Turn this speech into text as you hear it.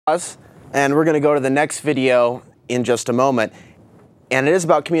And we're going to go to the next video in just a moment. And it is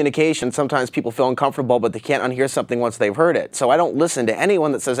about communication. Sometimes people feel uncomfortable, but they can't unhear something once they've heard it. So I don't listen to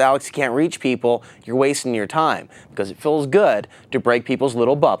anyone that says, Alex, you can't reach people, you're wasting your time. Because it feels good to break people's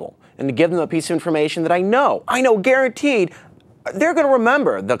little bubble and to give them a piece of information that I know guaranteed, they're going to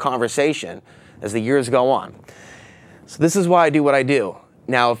remember the conversation as the years go on. So this is why I do what I do.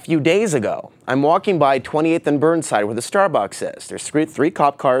 Now, a few days ago, I'm walking by 28th and Burnside where the Starbucks is. There's three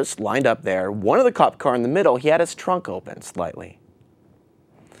cop cars lined up there. One of the cop car in the middle, he had his trunk open slightly.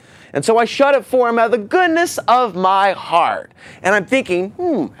 And so I shut it for him out of the goodness of my heart. And I'm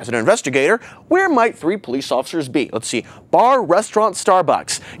thinking, as an investigator, where might 3 police officers be? Let's see, bar, restaurant,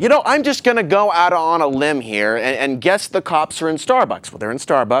 Starbucks. You know, I'm just going to go out on a limb here and guess the cops are in Starbucks. Well, they're in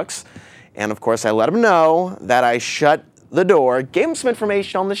Starbucks. And of course, I let them know that I shut the door, gave them some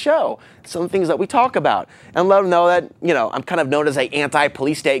information on the show, some things that we talk about, and let them know that, you know, I'm kind of known as an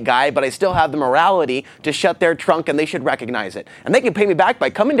anti-police state guy, but I still have the morality to shut their trunk and they should recognize it. And they can pay me back by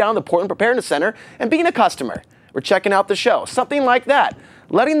coming down to the Portland Preparedness Center and being a customer or checking out the show, something like that.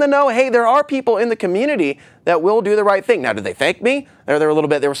 Letting them know, hey, there are people in the community that will do the right thing. Now, did they thank me? They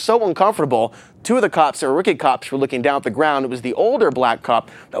were so uncomfortable. 2 of the cops, they were rookie cops, were looking down at the ground. It was the older black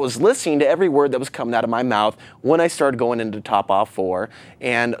cop that was listening to every word that was coming out of my mouth when I started going into Top Off 4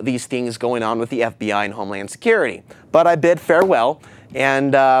 and these things going on with the FBI and Homeland Security. But I bid farewell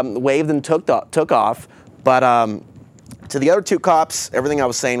and waved and took off. But to the other 2 cops, everything I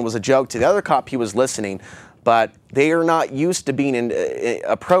was saying was a joke. To the other cop, he was listening. But they are not used to being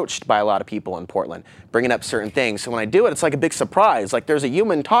approached by a lot of people in Portland, bringing up certain things. So when I do it, it's like a big surprise. Like there's a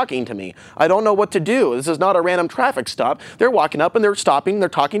human talking to me. I don't know what to do. This is not a random traffic stop. They're walking up and they're stopping. They're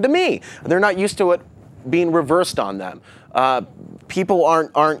talking to me. And they're not used to it being reversed on them. People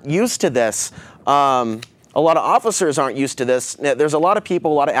aren't used to this. A lot of officers aren't used to this. There's a lot of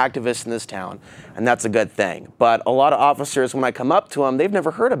people, a lot of activists in this town, and that's a good thing. But a lot of officers, when I come up to them, they've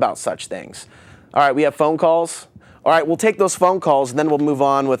never heard about such things. All right, we have phone calls. All right, we'll take those phone calls, and then we'll move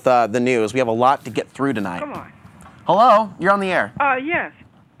on with the news. We have a lot to get through tonight. Come on. Hello, you're on the air. Yes.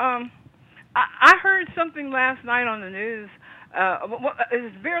 I heard something last night on the news. It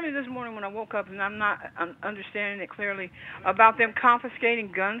was barely this morning when I woke up, and I'm understanding it clearly, about them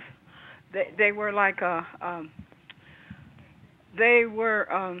confiscating guns. They were like, paying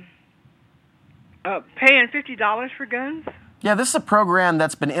 $50 for guns. Yeah, this is a program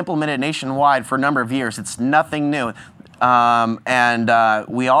that's been implemented nationwide for a number of years. It's nothing new. We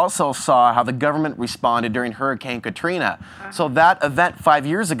also saw how the government responded during Hurricane Katrina. So that event 5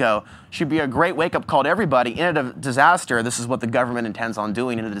 years ago should be a great wake-up call to everybody. In a disaster, this is what the government intends on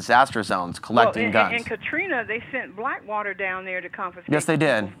doing in the disaster zones, collecting guns. In Katrina, they sent Blackwater down there to confiscate yes, they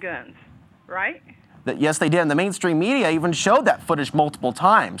did. Guns, right? Yes, they did. And the mainstream media even showed that footage multiple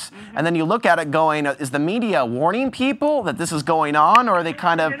times. And then you look at it going, is the media warning people that this is going on, or are they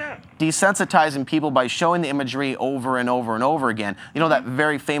kind of desensitizing people by showing the imagery over and over and over again? You know that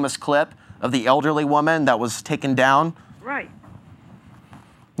very famous clip of the elderly woman that was taken down? Right.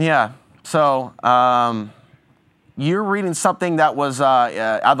 Yeah. So you're reading something that was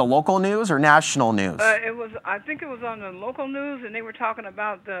out of the local news or national news? I think it was on the local news, and they were talking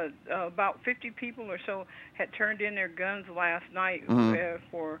about about 50 people or so had turned in their guns last night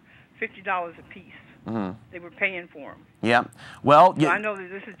for $50 a piece. They were paying for them. Yeah. Well, so I know that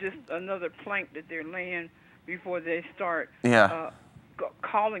this is just another plank that they're laying before they start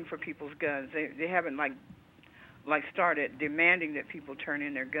calling for people's guns. They haven't started demanding that people turn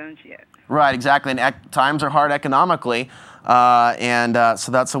in their guns yet. Right, exactly. And times are hard economically, so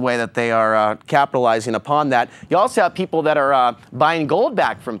that's a way that they are capitalizing upon that. You also have people that are buying gold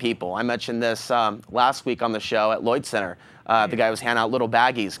back from people. I mentioned this last week on the show at Lloyd Center. The guy was handing out little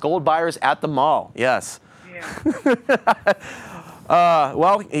baggies. Gold buyers at the mall, yes. Yeah.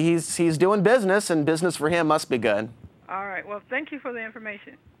 Well, he's doing business, and business for him must be good. All right. Well, thank you for the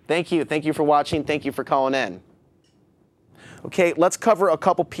information. Thank you. Thank you for watching. Thank you for calling in. Okay, let's cover a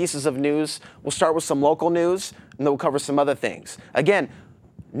couple pieces of news. We'll start with some local news, and then we'll cover some other things. Again,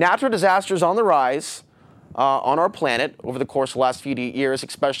 natural disasters on the rise on our planet over the course of the last few years,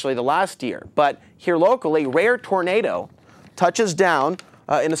 especially the last year. But here locally, rare tornado touches down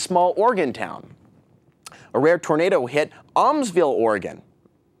in a small Oregon town. A rare tornado hit Almsville, Oregon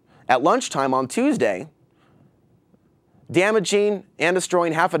at lunchtime on Tuesday, damaging and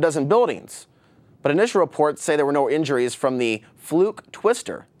destroying half a dozen buildings. But initial reports say there were no injuries from the Fluke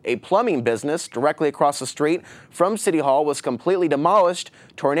Twister. A plumbing business directly across the street from City Hall was completely demolished.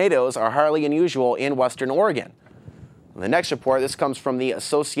 Tornadoes are highly unusual in Western Oregon. The next report, this comes from the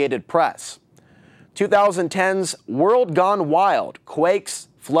Associated Press. 2010's World Gone Wild, quakes,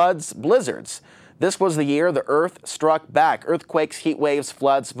 floods, blizzards. This was the year the Earth struck back. Earthquakes, heat waves,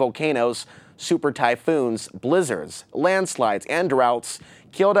 floods, volcanoes, super typhoons, blizzards, landslides, and droughts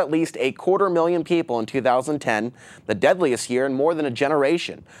killed at least 250,000 people in 2010, the deadliest year in more than a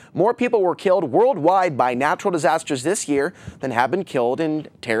generation. More people were killed worldwide by natural disasters this year than have been killed in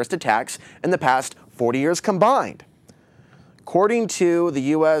terrorist attacks in the past 40 years combined. According to the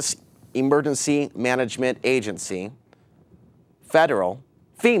U.S. Emergency Management Agency, federal,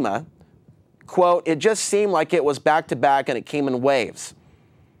 FEMA, quote, "It just seemed like it was back-to-back and it came in waves."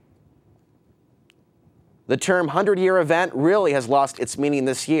 The term 100-year event really has lost its meaning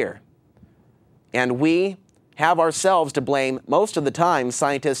this year. And we have ourselves to blame most of the time,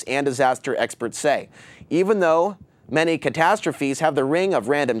 scientists and disaster experts say. Even though many catastrophes have the ring of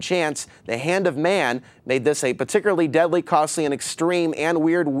random chance, the hand of man made this a particularly deadly, costly, and extreme and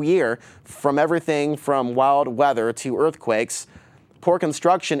weird year, from everything from wild weather to earthquakes. Poor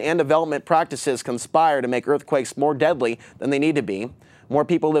construction and development practices conspire to make earthquakes more deadly than they need to be. More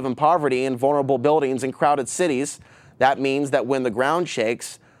people live in poverty in vulnerable buildings in crowded cities. That means that when the ground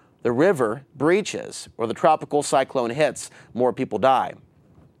shakes, the river breaches, or the tropical cyclone hits, more people die.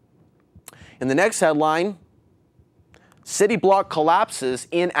 In the next headline, city block collapses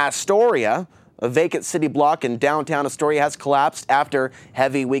in Astoria. A vacant city block in downtown Astoria has collapsed after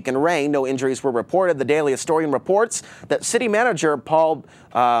heavy weekend rain. No injuries were reported. The Daily Astorian reports that city manager Paul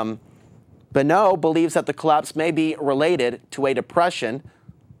Bonneau believes that the collapse may be related to a depression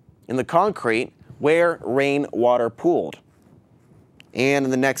in the concrete where rainwater pooled. And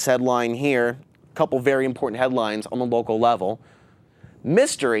in the next headline here, a couple very important headlines on the local level.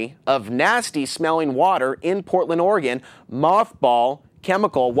 Mystery of nasty smelling water in Portland, Oregon. Mothball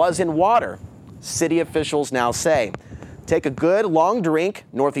chemical was in water, city officials now say. Take a good long drink,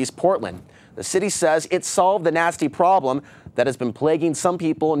 Northeast Portland. The city says it solved the nasty problem that has been plaguing some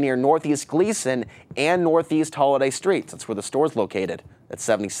people near Northeast Gleason and Northeast Holiday Streets. That's where the store's located, at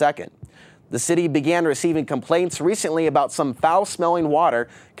 72nd. The city began receiving complaints recently about some foul-smelling water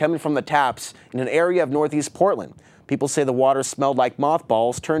coming from the taps in an area of Northeast Portland. People say the water smelled like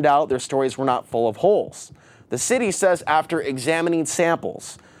mothballs. Turned out their stories were not full of holes. The city says after examining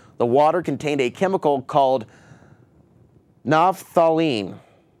samples, the water contained a chemical called naphthalene.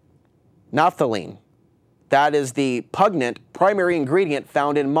 That is the pungent primary ingredient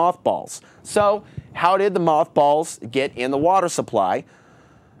found in mothballs. So, how did the mothballs get in the water supply?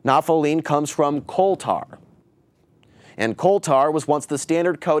 Naphthalene comes from coal tar. And coal tar was once the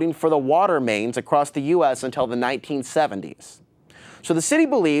standard coating for the water mains across the U.S. until the 1970s. So the city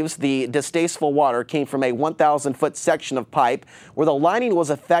believes the distasteful water came from a 1,000-foot section of pipe where the lining was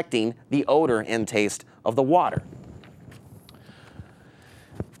affecting the odor and taste of the water.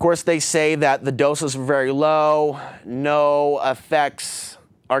 Of course, they say that the doses were very low, no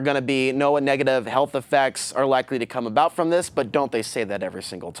negative health effects are likely to come about from this, but don't they say that every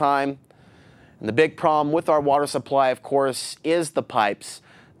single time? And the big problem with our water supply, of course, is the pipes.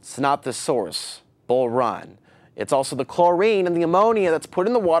 It's not the source, Bull Run. It's also the chlorine and the ammonia that's put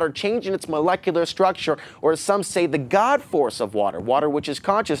in the water, changing its molecular structure, or as some say, the God force of water, water which is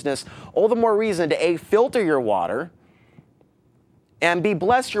consciousness. All the more reason to A, filter your water, and B,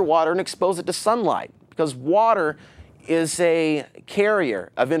 bless your water and expose it to sunlight, because water is a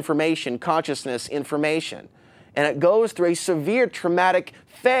carrier of information, consciousness information, and it goes through a severe traumatic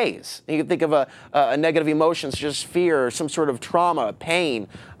phase. You can think of a negative emotion such as fear or some sort of trauma, pain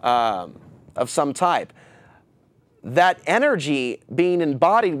of some type. That energy being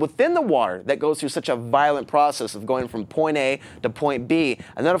embodied within the water that goes through such a violent process of going from point A to point B,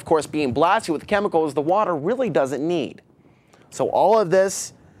 and then of course being blasted with chemicals the water really doesn't need. So all of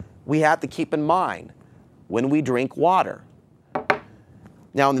this we have to keep in mind when we drink water.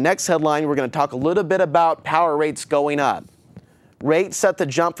 Now in the next headline, we're going to talk a little bit about power rates going up. Rates set to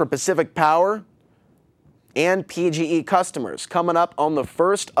jump for Pacific Power and PGE customers. Coming up on the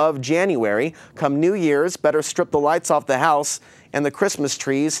 1st of January, come New Year's, better strip the lights off the house and the Christmas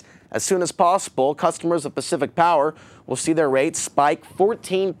trees as soon as possible. Customers of Pacific Power will see their rates spike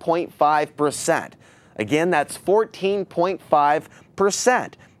 14.5%. Again, that's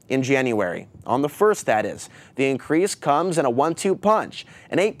 14.5% in January. On the 1st, that is. The increase comes in a 1-2 punch.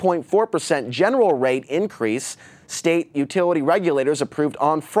 An 8.4% general rate increase state utility regulators approved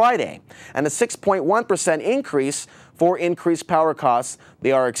on Friday, and a 6.1% increase for increased power costs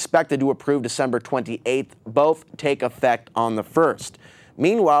they are expected to approve December 28th. Both take effect on the 1st.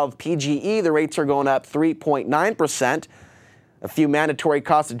 Meanwhile, with PGE, the rates are going up 3.9%. A few mandatory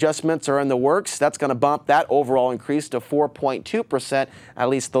cost adjustments are in the works. That's going to bump that overall increase to 4.2%. At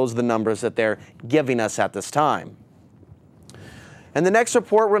least those are the numbers that they're giving us at this time. In the next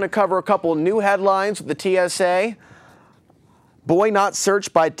report, we're going to cover a couple new headlines with the TSA. Boy not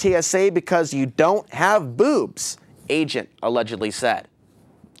searched by TSA because you don't have boobs, agent allegedly said.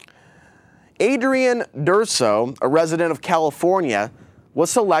 Adrian Durso, a resident of California, was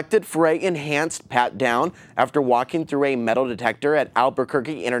selected for an enhanced pat-down after walking through a metal detector at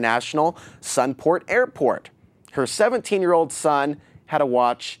Albuquerque International Sunport Airport. Her 17-year-old son had to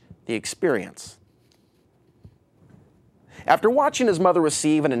watch the experience. After watching his mother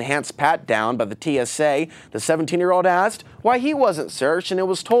receive an enhanced pat-down by the TSA, the 17-year-old asked why he wasn't searched, and it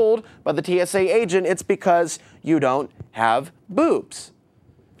was told by the TSA agent it's because you don't have boobs.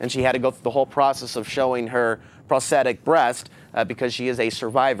 And she had to go through the whole process of showing her prosthetic breast because she is a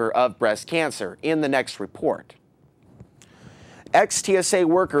survivor of breast cancer in the next report. Ex-TSA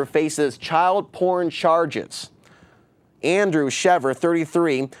worker faces child porn charges. Andrew Shever,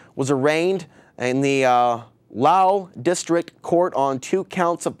 33, was arraigned in the Lau District Court on 2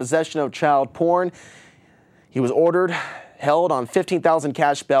 counts of possession of child porn. He was held on $15,000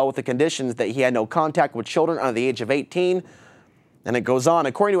 cash bail with the conditions that he had no contact with children under the age of 18. And it goes on.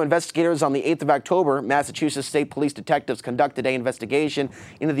 According to investigators, on the 8th of October, Massachusetts State Police detectives conducted an investigation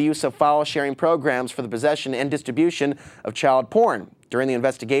into the use of file-sharing programs for the possession and distribution of child porn. During the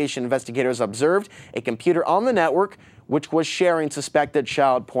investigation, investigators observed a computer on the network which was sharing suspected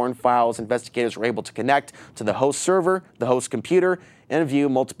child porn files. Investigators were able to connect to the host server, the host computer, and view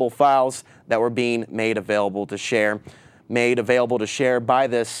multiple files that were being made available to share by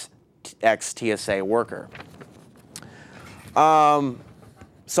this ex-TSA worker.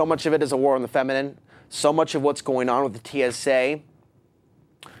 So much of it is a war on the feminine. So much of what's going on with the TSA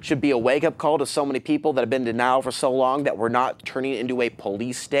should be a wake-up call to so many people that have been in denial for so long that we're not turning it into a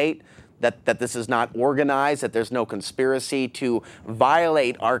police state, that this is not organized, that there's no conspiracy to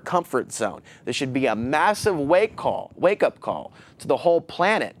violate our comfort zone. This should be a massive wake-up call to the whole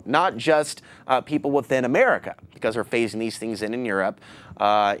planet, not just people within America, because we're phasing these things in Europe.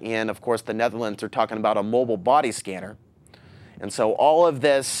 And, of course, the Netherlands, they're talking about a mobile body scanner. And so all of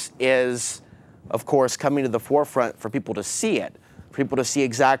this is, of course, coming to the forefront for people to see it, for people to see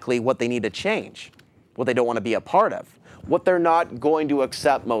exactly what they need to change, what they don't want to be a part of, what they're not going to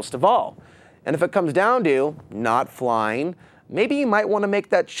accept most of all. And if it comes down to not flying, maybe you might want to make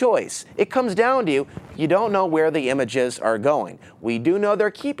that choice. It comes down to you don't know where the images are going. We do know they're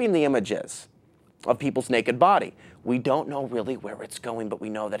keeping the images of people's naked body. We don't know really where it's going, but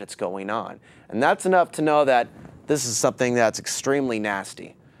we know that it's going on. And that's enough to know that this is something that's extremely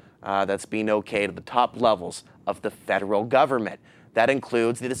nasty, that's being okayed at the top levels of the federal government. That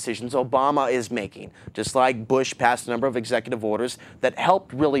includes the decisions Obama is making, just like Bush passed a number of executive orders that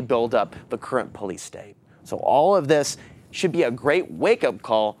helped really build up the current police state. So all of this should be a great wake-up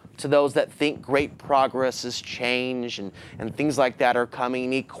call to those that think great progress is change and things like that are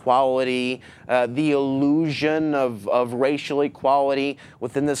coming, equality, the illusion of racial equality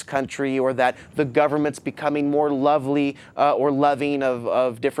within this country, or that the government's becoming more lovely or loving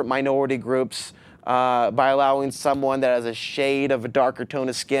of different minority groups by allowing someone that has a shade of a darker tone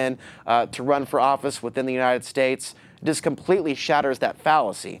of skin to run for office within the United States. It just completely shatters that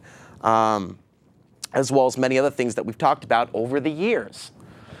fallacy, as well as many other things that we've talked about over the years.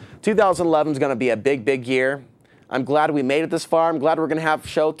 2011 is going to be a big, big year. I'm glad we made it this far. I'm glad we're going to have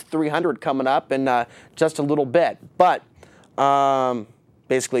show 300 coming up in just a little bit. But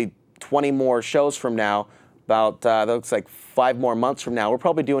basically 20 more shows from now, about that looks like 5 more months from now, we'll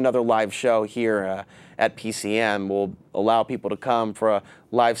probably do another live show here at PCM. We'll allow people to come for a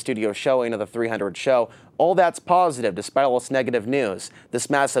live studio showing of the 300 show. All that's positive, despite all this negative news, this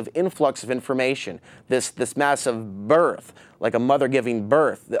massive influx of information, this massive birth, like a mother giving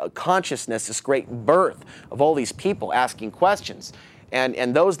birth, the consciousness, this great birth of all these people asking questions.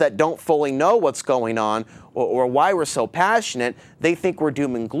 And those that don't fully know what's going on or why we're so passionate, they think we're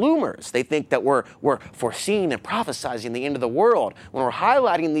doom and gloomers. They think that we're foreseeing and prophesizing the end of the world when we're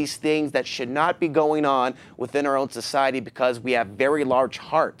highlighting these things that should not be going on within our own society, because we have very large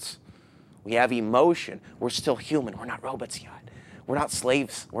hearts. We have emotion. We're still human. We're not robots yet. We're not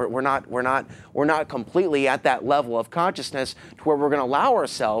slaves. We're not completely at that level of consciousness to where we're going to allow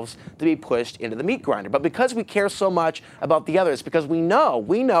ourselves to be pushed into the meat grinder. But because we care so much about the others, because we know,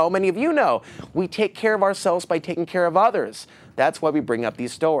 many of you know, we take care of ourselves by taking care of others. That's why we bring up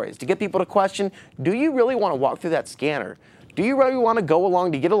these stories, to get people to question, do you really want to walk through that scanner? Do you really want to go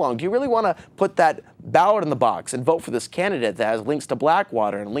along to get along? Do you really want to put that ballot in the box and vote for this candidate that has links to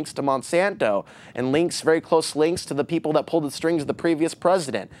Blackwater and links to Monsanto and very close links to the people that pulled the strings of the previous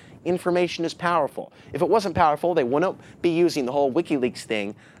president? Information is powerful. If it wasn't powerful, they wouldn't be using the whole WikiLeaks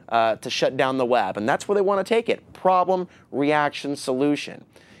thing to shut down the web. And that's where they want to take it. Problem, reaction, solution.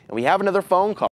 And we have another phone call.